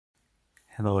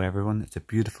Hello everyone, it's a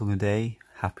beautiful new day.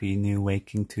 Happy new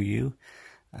waking to you.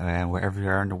 Wherever you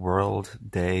are in the world,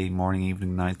 day, morning,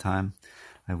 evening, nighttime,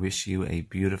 I wish you a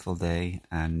beautiful day.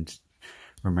 And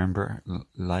remember,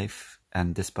 life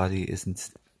and this body isn't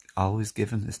always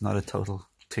given. It's not a total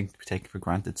thing to be taken for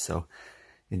granted. So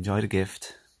enjoy the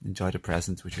gift, enjoy the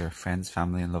present with your friends,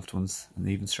 family and loved ones, and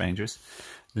even strangers.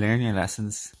 Learn your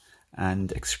lessons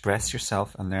and express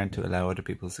yourself, and learn to allow other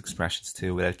people's expressions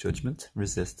too, without judgment,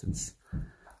 resistance.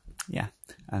 Yeah,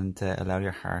 and allow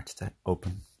your heart to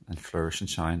open and flourish and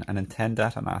shine, and intend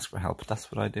that and ask for help. That's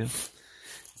what I do.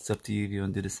 It's up to you if you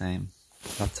want to do the same.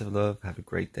 Lots of love. Have a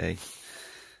great day,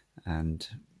 and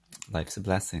life's a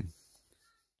blessing.